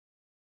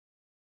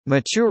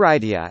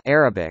Maturidiyya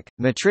Arabic,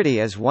 Maturidi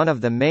is one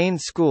of the main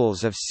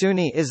schools of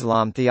Sunni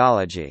Islam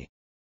theology.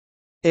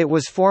 It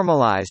was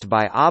formalized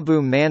by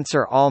Abu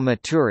Mansur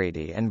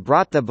al-Maturidi and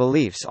brought the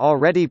beliefs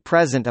already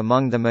present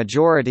among the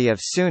majority of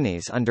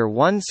Sunnis under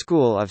one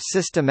school of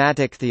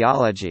systematic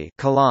theology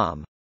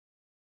kalam.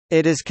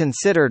 It is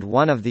considered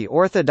one of the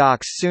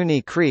orthodox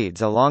Sunni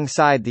creeds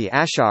alongside the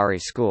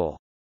Ash'ari school.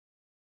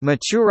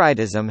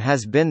 Maturidism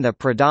has been the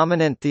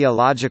predominant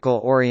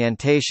theological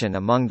orientation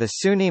among the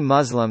Sunni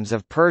Muslims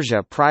of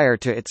Persia prior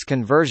to its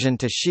conversion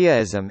to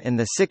Shi'ism in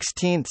the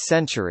 16th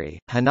century,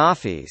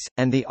 Hanafis,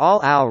 and the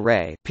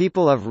Al-Ray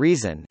people of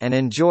reason, and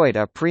enjoyed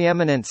a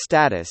preeminent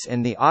status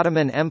in the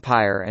Ottoman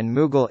Empire and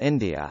Mughal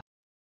India.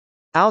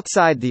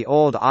 Outside the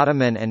old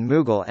Ottoman and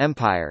Mughal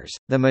empires,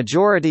 the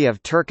majority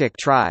of Turkic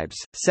tribes,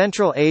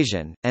 Central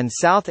Asian, and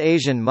South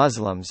Asian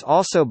Muslims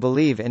also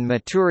believe in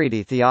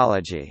Maturidi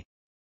theology.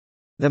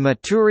 The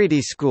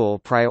Maturidi school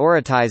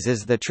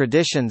prioritizes the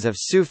traditions of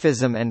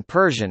Sufism and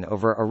Persian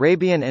over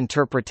Arabian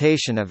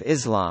interpretation of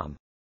Islam.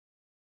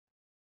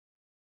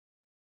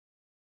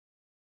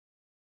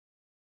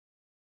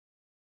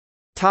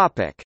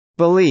 Topic: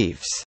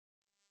 Beliefs.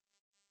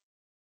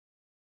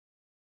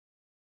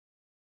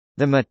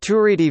 The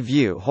Maturidi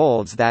view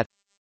holds that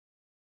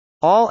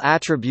all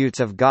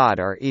attributes of God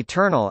are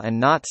eternal and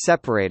not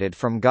separated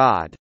from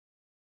God.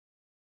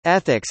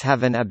 Ethics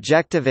have an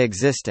objective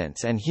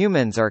existence and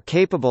humans are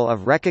capable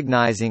of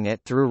recognizing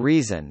it through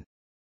reason.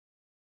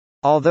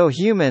 Although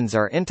humans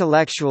are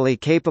intellectually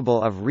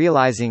capable of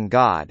realizing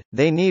God,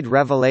 they need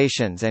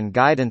revelations and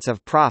guidance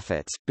of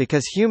prophets,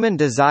 because human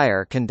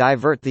desire can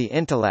divert the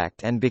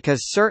intellect and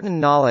because certain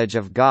knowledge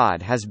of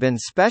God has been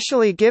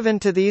specially given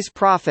to these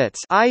prophets,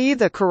 i.e.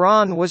 the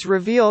Quran was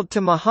revealed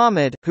to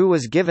Muhammad, who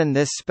was given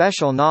this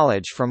special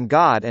knowledge from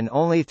God, and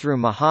only through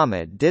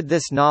Muhammad did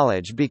this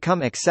knowledge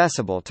become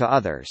accessible to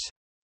others.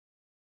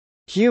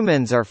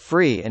 Humans are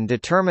free in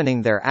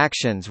determining their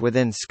actions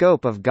within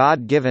scope of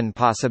God-given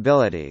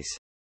possibilities.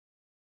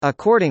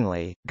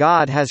 Accordingly,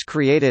 God has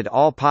created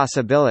all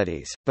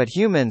possibilities, but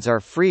humans are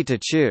free to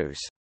choose.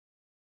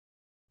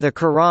 The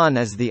Quran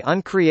is the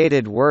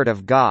uncreated word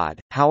of God,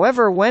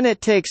 however when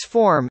it takes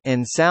form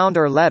in sound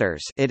or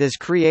letters, it is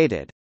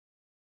created.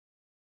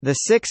 The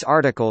 6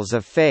 articles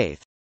of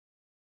faith.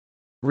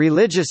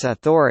 Religious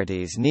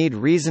authorities need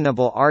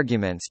reasonable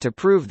arguments to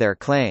prove their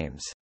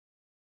claims.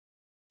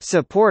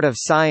 Support of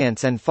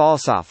science and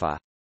falsafa.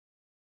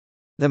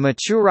 The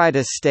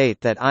Maturidis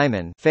state that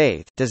iman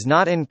faith does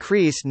not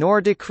increase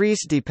nor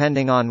decrease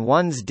depending on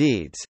one's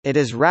deeds, it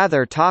is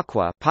rather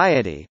taqwa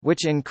piety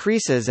which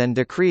increases and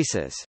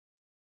decreases.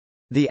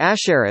 The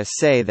Ash'aris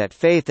say that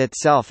faith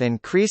itself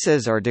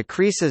increases or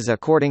decreases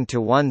according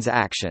to one's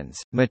actions.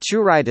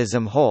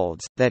 Maturidism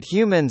holds that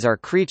humans are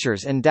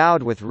creatures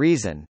endowed with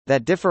reason,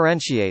 that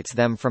differentiates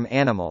them from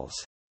animals.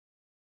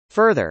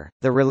 Further,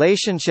 the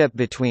relationship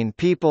between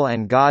people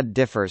and God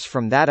differs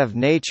from that of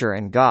nature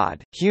and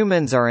God.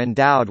 Humans are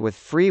endowed with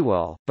free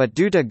will, but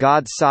due to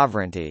God's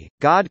sovereignty,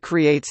 God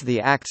creates the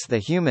acts the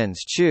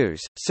humans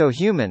choose, so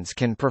humans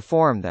can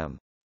perform them.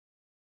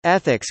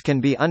 Ethics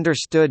can be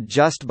understood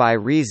just by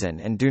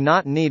reason and do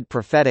not need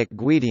prophetic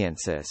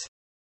guidance.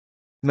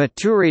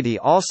 Maturidi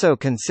also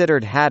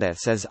considered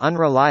hadiths as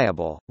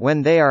unreliable,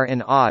 when they are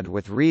in odd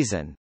with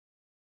reason.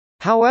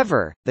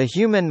 However, the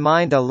human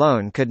mind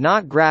alone could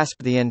not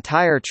grasp the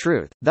entire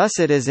truth, thus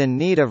it is in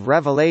need of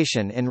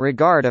revelation in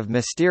regard of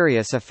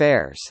mysterious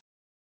affairs.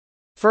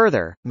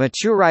 Further,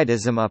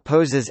 Maturidism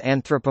opposes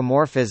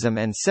anthropomorphism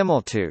and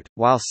similitude,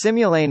 while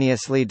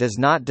simultaneously does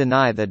not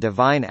deny the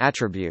divine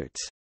attributes.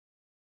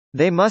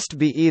 They must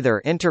be either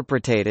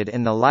interpreted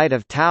in the light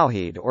of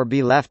Tawhid or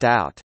be left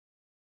out.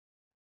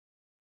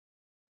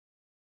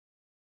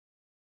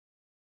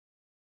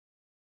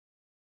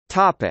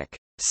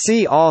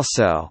 See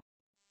also: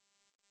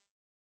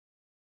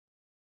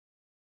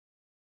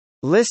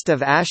 List of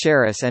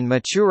Ash'aris and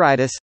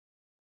Maturidis,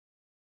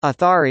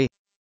 Athari,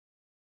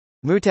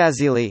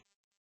 Mutazili,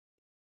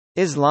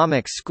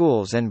 Islamic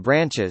schools and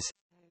branches,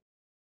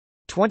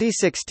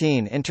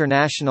 2016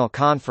 International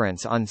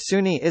Conference on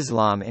Sunni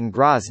Islam in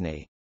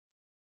Grozny.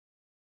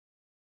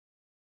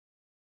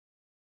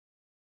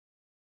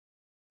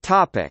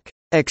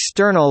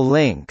 External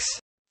links.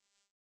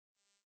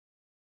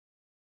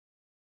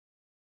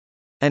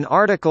 An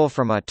article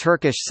from a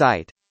Turkish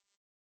site.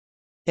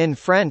 In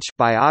French,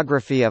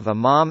 biography of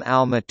Imam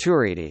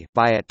al-Maturidi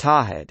by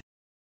Tahid.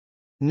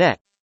 Net.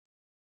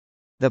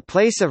 The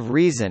Place of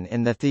Reason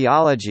in the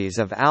Theologies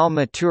of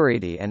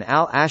al-Maturidi and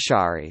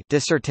al-Ash'ari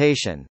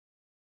dissertation.